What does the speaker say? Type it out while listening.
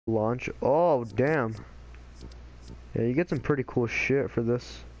Launch. Oh, damn. Yeah, you get some pretty cool shit for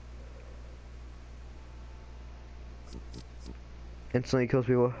this. Instantly kills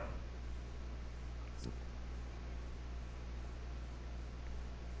people.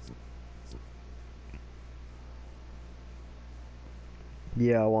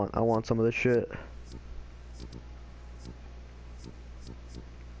 Yeah, I want some of this shit.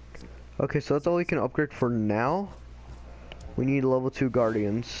 Okay, so that's all we can upgrade for now. We need level 2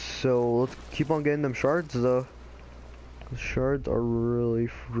 guardians, so let's keep on getting them shards though. The shards are really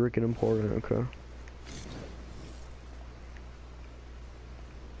freaking important. Okay.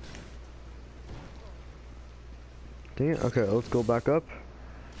 Dang it. Okay, let's go back up.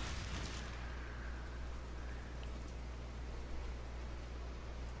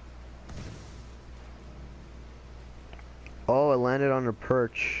 Oh, it landed on a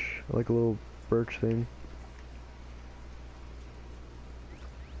perch, like a little birch thing.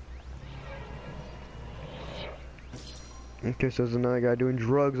 Okay, so there's another guy doing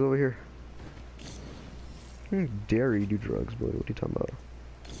drugs over here. Dare you do drugs, boy? What are you talking about?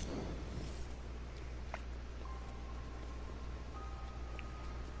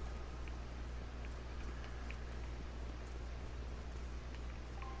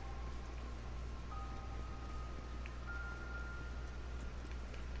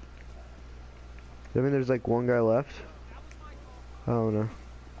 I mean, there's like one guy left. I don't know.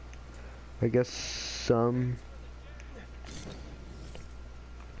 I guess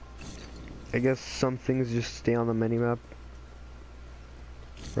some things just stay on the minimap,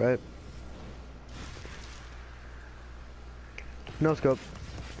 right? No scope.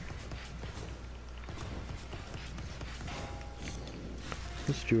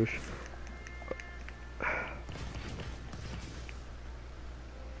 It's Jewish.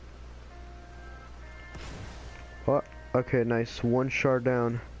 Oh, okay, nice. One shard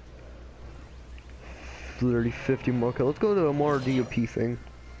down. Literally 50 more. Okay, let's go to a more DUP thing.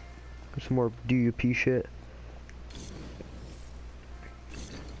 Some more DUP shit.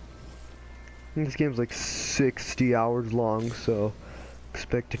 This game's like 60 hours long, so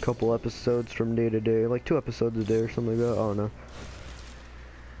expect a couple episodes from day to day, like 2 episodes a day or something like that. I don't know.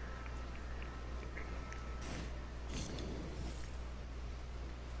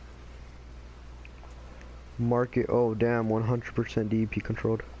 Market. Oh damn, 100% DEP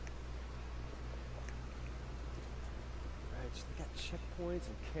controlled. Right, they got checkpoints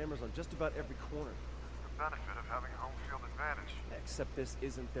and cameras on just about every corner. The benefit of having home field advantage. Except this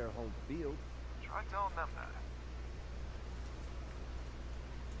isn't their home field. Try telling them that.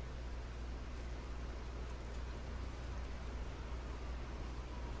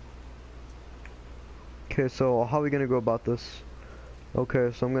 Okay, so how are we gonna go about this?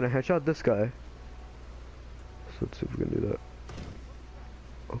 Okay, so I'm gonna headshot this guy. So let's see if we can do that.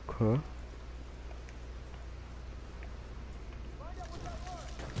 Okay.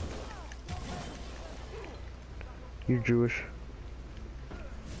 You're Jewish.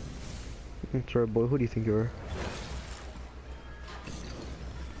 That's right, boy. Who do you think you are?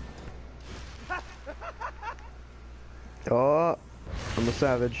 Oh, I'm a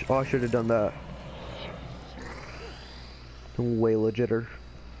savage. Oh, I should have done that. Way legitter.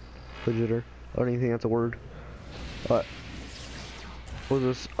 Legitter. I don't even think that's a word. What is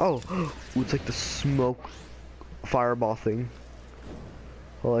this? Oh, it's like the smoke fireball thing.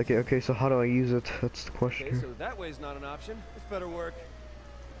 I like it. Okay, so how do I use it? That's the question. Okay, so that way's not an option. This better work.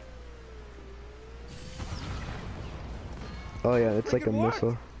 Oh yeah, it's like a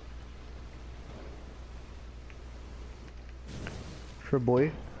missile. Sure,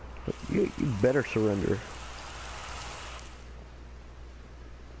 boy. You better surrender.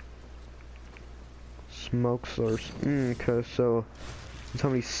 Smoke source. Okay, so that's how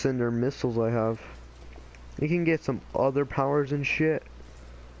many cinder missiles I have. You can get some other powers and shit.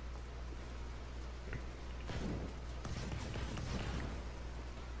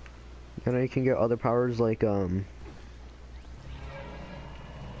 You know, you can get other powers like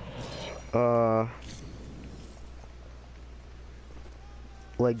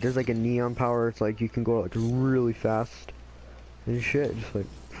like there's like a neon power. It's like you can go like really fast and shit. Just like.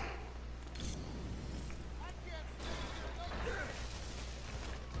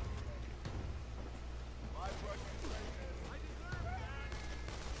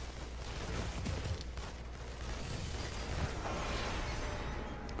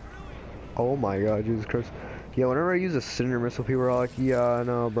 Oh my god, Jesus Christ. Yeah, whenever I use a cinder missile, people are like, yeah, I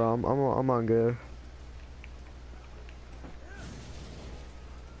know, bro, I'm on good.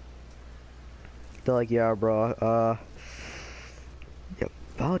 They're like, yeah, bro, yeah,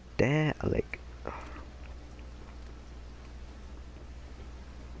 about that, like,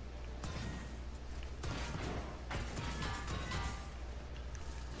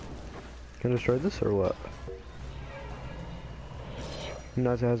 Can I destroy this or what?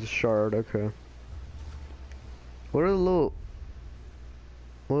 No, it has a shard, okay. What are the little...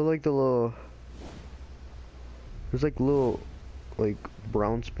 What are like the little... There's like little, like,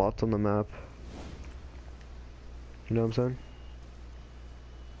 brown spots on the map. You know what I'm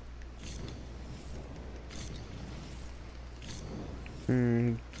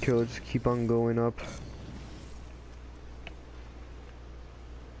saying? Okay, let's keep on going up.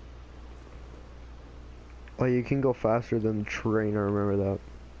 Oh, you can go faster than the train, I remember that.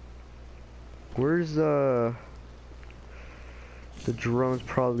 Where's the drone's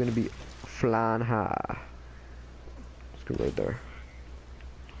probably gonna be flying high. Let's go right there.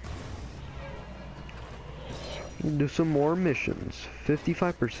 Do some more missions.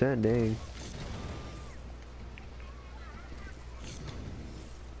 55%, dang.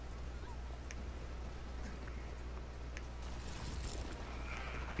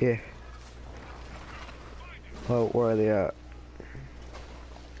 Yeah. Oh, where are they at?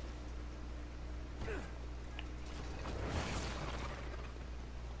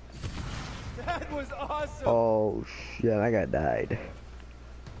 That was awesome. Oh, shit, I got died.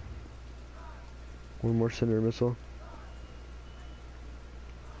 One more cinder missile.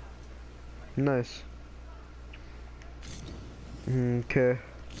 Nice. Okay.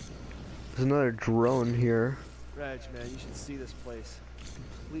 There's another drone here. Reg, man, you should see this place.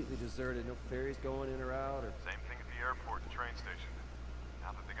 Completely deserted. No ferries going in or out. Or Same thing at the airport and train station.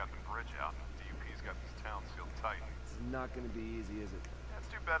 Now that they got the bridge out, DUP's got this town sealed tight. it's not going to be easy, is it? Yeah, it's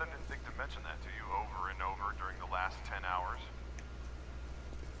too bad I didn't think to mention that to you over and over during the last 10 hours.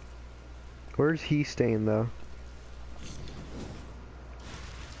 Where's he staying though?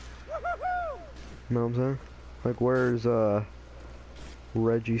 You know what I'm saying? Like, where's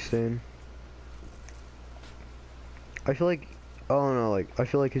Reggie staying? I feel like, I don't know, like, I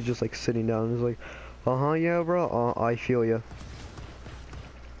feel like he's just like sitting down. He's like, yeah, bro. I feel ya.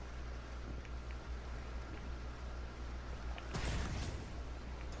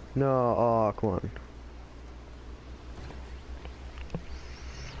 No, come on.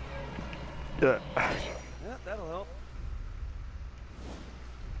 Yeah, that'll help.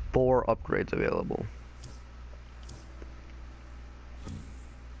 4 upgrades available.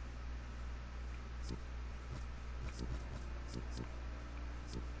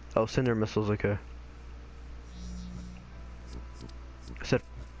 Oh, cinder missiles, okay. I said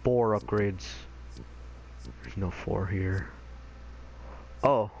 4 upgrades. There's no 4 here.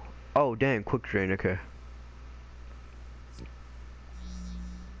 Oh, damn, quick drain, okay.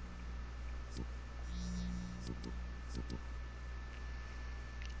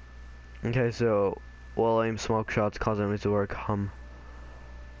 Okay, so while aim smoke shots cause enemies to work,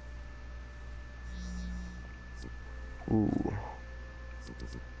 Ooh.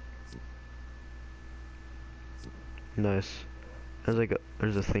 Nice. There's like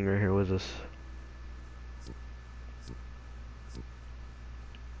there's a thing right here. What is this?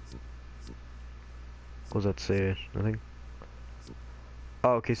 What does that say? Nothing?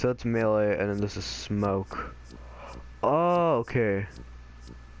 Oh, okay, so that's melee, and then this is smoke. Oh, okay.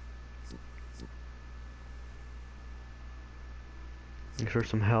 For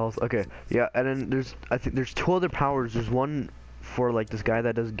some health. Okay, yeah, and then I think there's 2 other powers. There's one for like this guy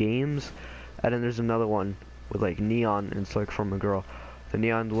that does games, and then there's another one with like neon, and it's like from a girl. The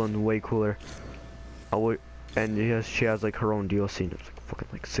neon one's way cooler. And she has like her own DLC, and it's like fucking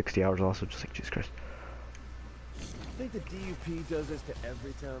like 60 hours also, just like Jesus Christ. I think the DUP does this to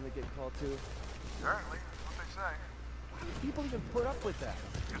every town they get called to. Apparently, that's what they say. How do people even put up with that?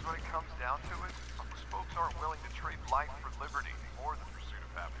 Because when it comes down to it, most folks aren't willing to trade life for liberty or the pursuit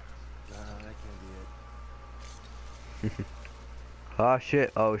of happiness. Nah, that can't be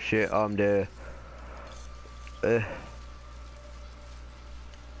it. Oh shit, I'm dead.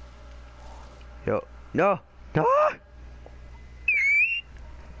 Yo, no!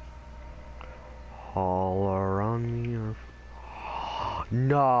 All around me are...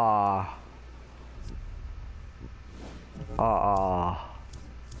 Nah!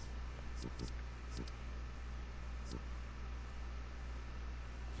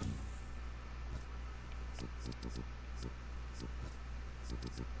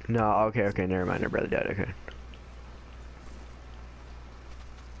 No, okay, never mind, her brother died, okay.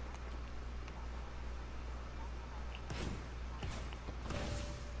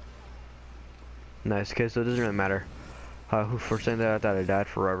 Nice, okay, so it doesn't really matter. For saying that, I thought I died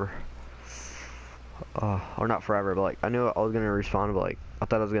forever. Or not forever, but like, I knew I was gonna respawn, but like, I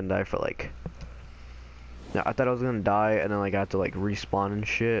thought I was gonna die for like... Yeah, I thought I was gonna die, and then like, I had to like, respawn and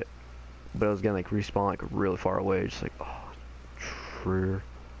shit. But I was gonna like, respawn like, really far away, just like, oh, true.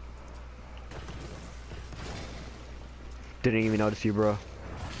 Didn't even notice you, bro.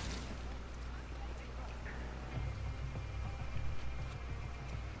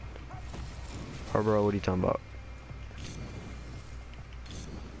 Oh, bro, what are you talking about?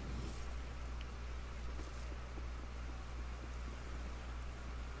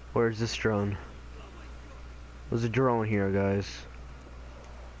 Where's this drone? There's a drone here, guys.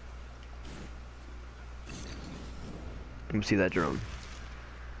 Let me see that drone.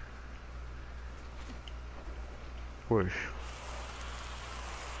 Where's...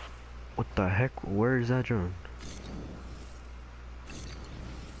 What the heck? Where is that drone?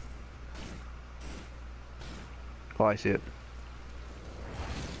 Oh, I see it.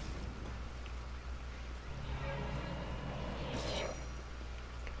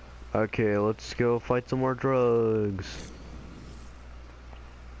 Okay, let's go fight some more drugs.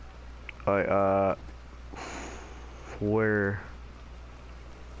 Alright, where?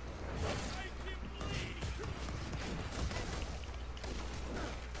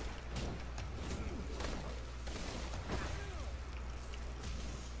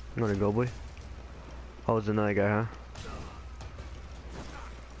 You wanna go, boy? Oh, it's another guy, huh?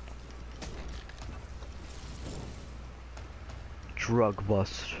 Drug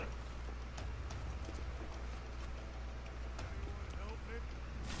bust.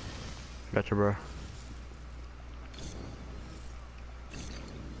 Gotcha, bro.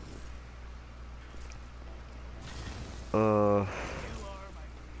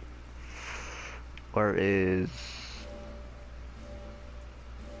 Where is...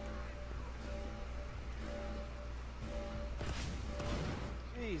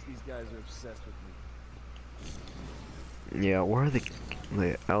 Jeez, these guys are obsessed with me. Yeah, where are the...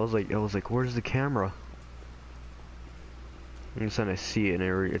 I was like, where's the camera? And then I see it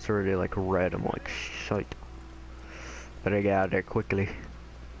and it's already like red. I'm like, shite. Better get out of there quickly.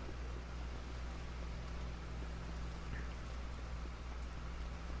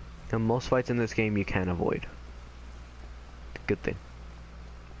 And most fights in this game you can avoid. Good thing.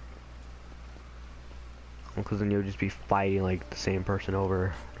 Because then you'll just be fighting like the same person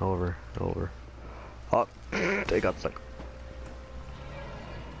over and over and over. Oh, they got stuck.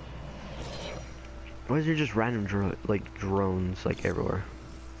 Why is there just random drones like everywhere?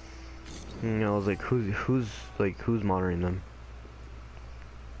 You know, I was like, who's monitoring them?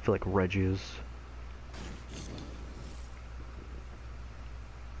 I feel like Reggie is.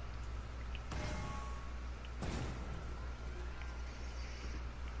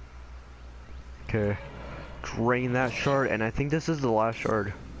 Okay, drain that shard, and I think this is the last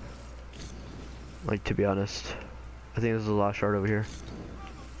shard. Like, to be honest, I think this is the last shard over here.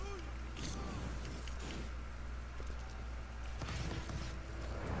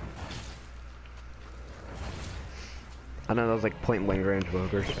 I know that was like point blank range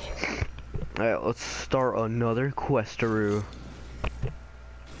buggers. Alright, let's start another questaroo.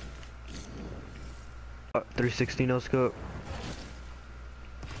 360 no scope.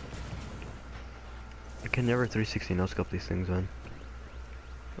 I can never 360 no scope these things, man.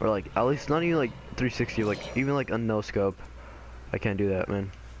 Or like, at least not even like 360, like even like a no scope. I can't do that, man.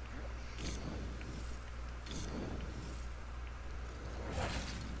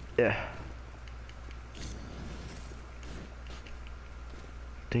 Yeah.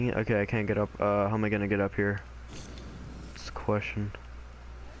 Dang it, okay, I can't get up. How am I gonna get up here? That's the question.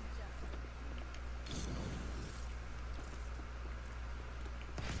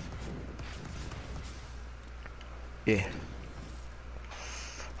 Yeah.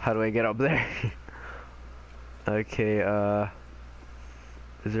 How do I get up there? Okay,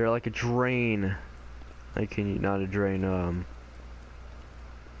 is there like a drain? Like, can you, not a drain,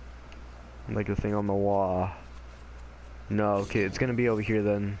 like the thing on the wall. No, okay, it's gonna be over here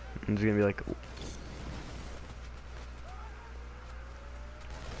then. It's gonna be like...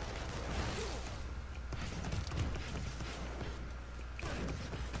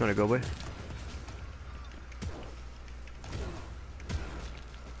 Wanna go, boy?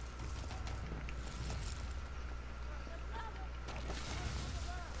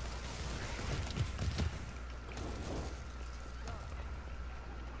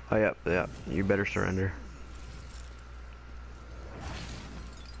 Oh, yeah, yeah, you better surrender.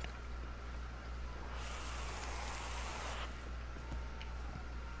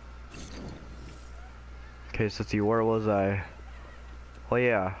 Okay, so let's see, where was I? Oh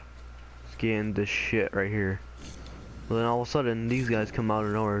yeah, scan this shit right here. Well, then all of a sudden, these guys come out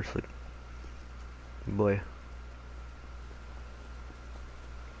of nowhere. It's like, boy.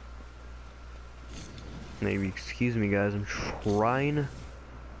 Maybe, excuse me, guys. I'm trying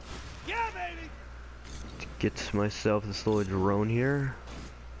to get myself this little drone here.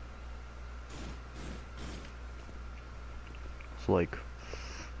 So like,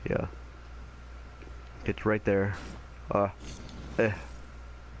 yeah. It's right there. Eh.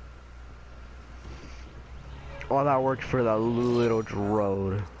 Oh, that worked for that little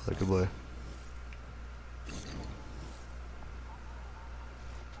road. Like a boy.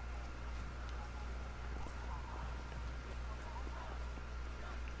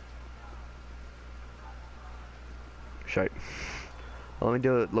 Shite. Let me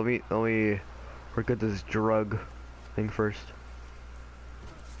do it. Let me work at this drug thing first.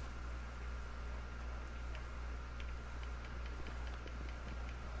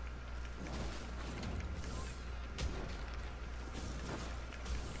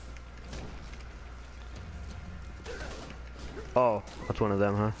 Oh, that's one of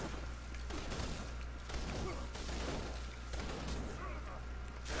them, huh?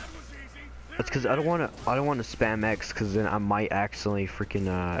 That's because I don't want to spam X, because then I might accidentally freaking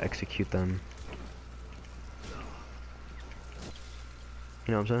execute them.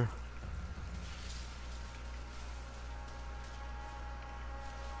 You know what I'm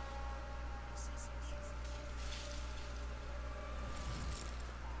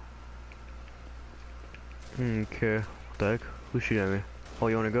saying? Okay, what the heck? Who's shooting at me? Oh,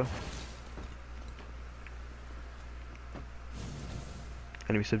 you wanna go?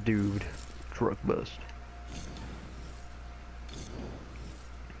 Enemy subdued. Truck bust.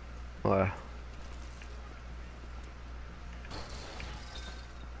 Why?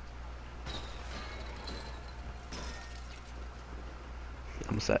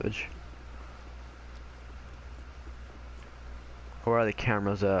 I'm a savage. Where are the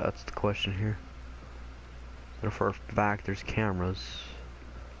cameras at? That's the question here. And for a fact, there's cameras.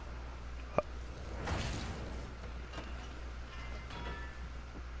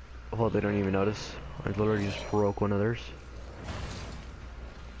 Well, they don't even notice. I literally just broke one of theirs.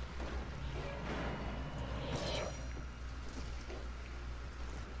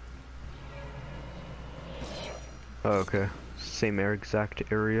 Oh, okay. Same exact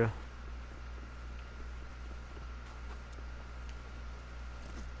area.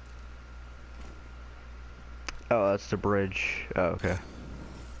 Oh, that's the bridge. Oh, okay.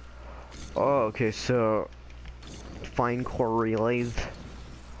 Oh, okay, so find core relays.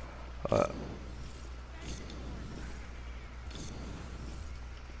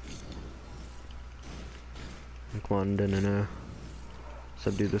 Come on, no.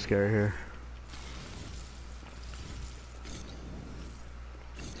 Subdue this guy right here.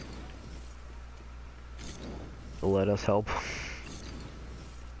 Let us help.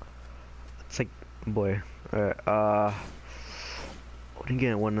 It's like, boy. Alright, what do you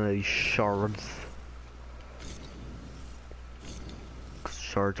get one of these shards?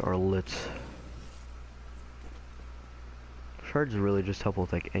 Shards are lit. Shards really just help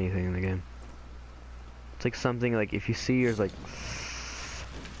with like anything in the game. It's like something like if you see yours, like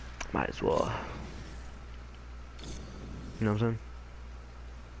might as well. You know what I'm saying?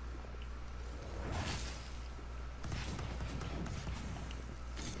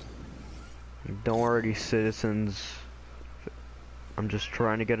 Don't worry, citizens. I'm just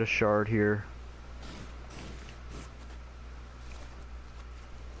trying to get a shard here.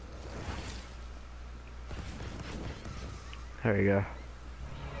 There you go.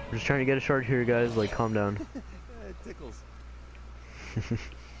 I'm just trying to get a shard here, guys. Like, calm down. It tickles.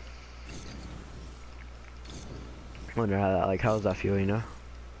 Wonder how that, like, how does that feel, you know?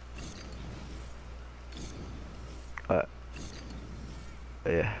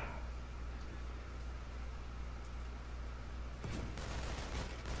 Yeah.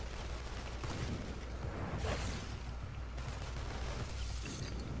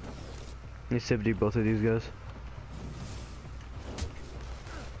 You subdue both of these guys.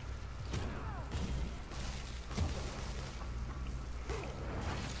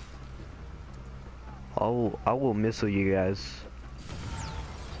 I will missile you guys.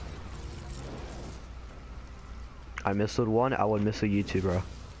 I missiled one, I would missile you too, bro.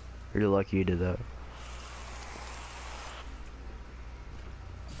 You're lucky you did that.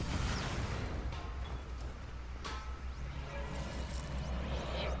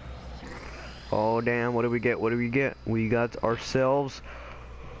 Oh damn, what do we get? What do we get? We got ourselves.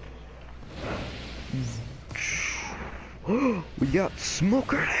 We got smoke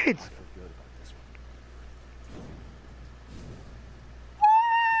grenades!